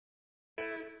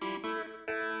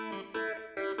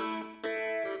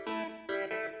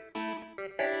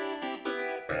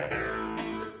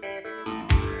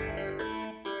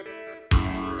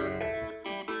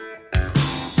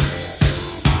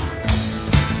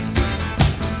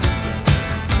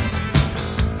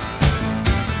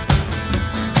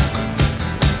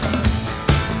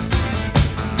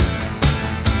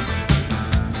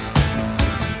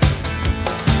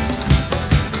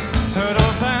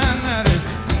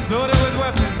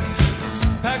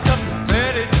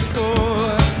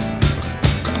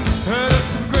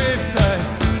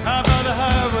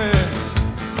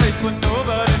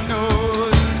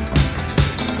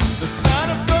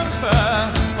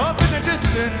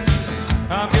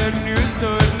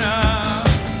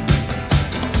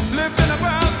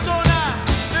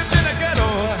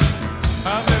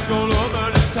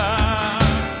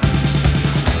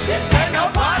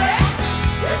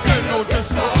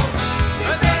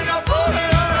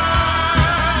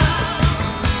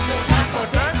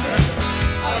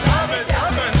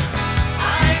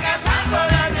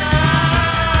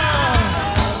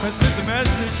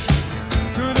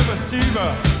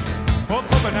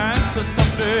So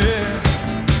someday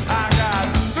I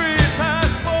got 3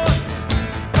 passports,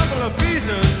 couple of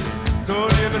visas,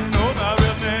 don't even know my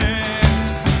real name.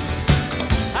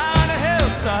 On a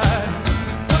hillside,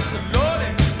 trucks are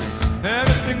loading,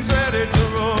 everything's ready to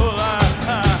roll.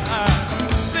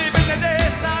 Sleep in the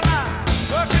daytime, I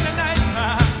work in the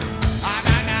nighttime. I'm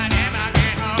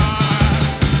get home.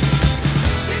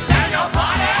 This ain't no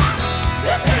party,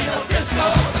 this ain't no disco,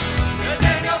 this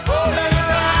ain't no fooling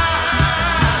around.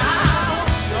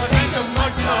 This ain't no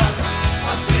mud club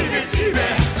or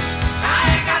CBGBs. I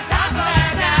ain't got time for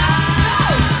that now.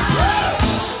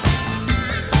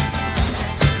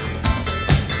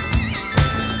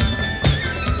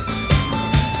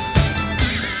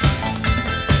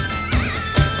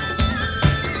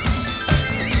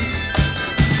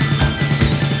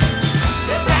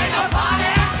 This ain't no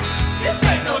party, this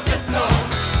ain't no disco,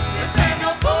 this ain't no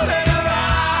fooling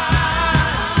around.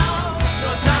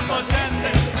 No time for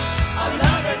dancing, I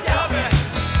love it, dubbing.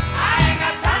 I ain't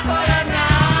got time for that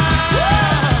now.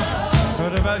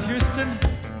 Heard about Houston,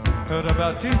 heard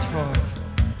about Detroit,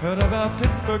 heard about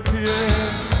Pittsburgh, PA.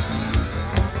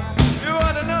 You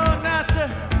ought to know not to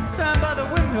stand by the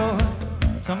window,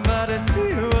 somebody see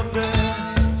you up there.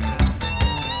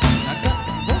 I got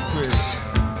some groceries,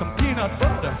 some peanut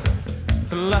butter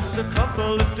to last a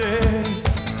couple of days.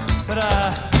 But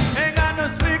I ain't got no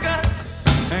speakers,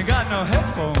 ain't got no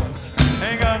headphones,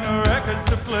 ain't got no records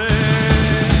to play.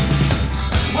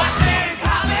 Why stay in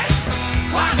college?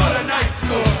 Why go to night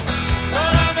school?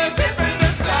 Well, I'm a different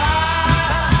this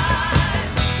time.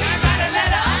 Can't write a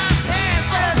letter, can't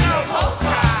send no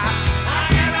postcard. I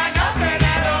can't write nothing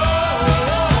at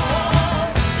all.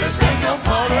 This ain't no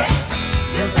party,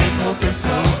 this ain't no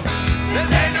disco, this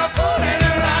ain't no fooling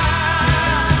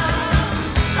around.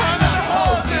 I wanna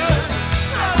hold you,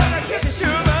 I wanna kiss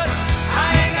you, but I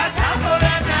ain't got time for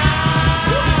that now.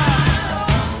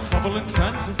 Trouble in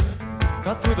transit,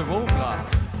 got through the roadblock.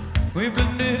 We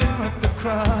blended in with the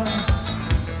crowd.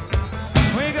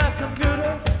 We got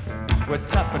computers, we're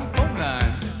tapping phone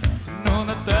lines. Know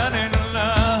that ain't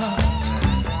allowed.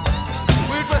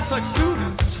 We dress like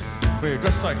students, we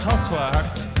dress like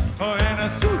housewives, or in a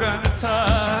suit and a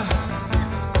tie.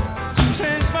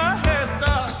 Changed my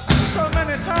hairstyle so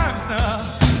many times now.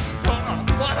 Don't know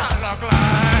what I look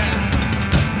like.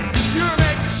 You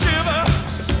make me shiver,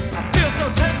 I feel so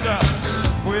tender.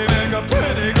 We make a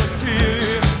pretty good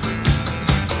team.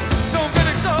 Don't get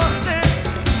exhausted,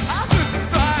 I'll do some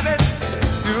driving.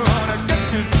 You wanna get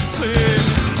you some sleep.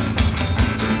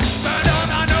 Turn on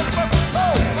our notebooks,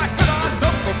 oh, whack it on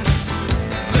notebooks.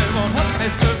 They won't help me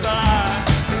survive.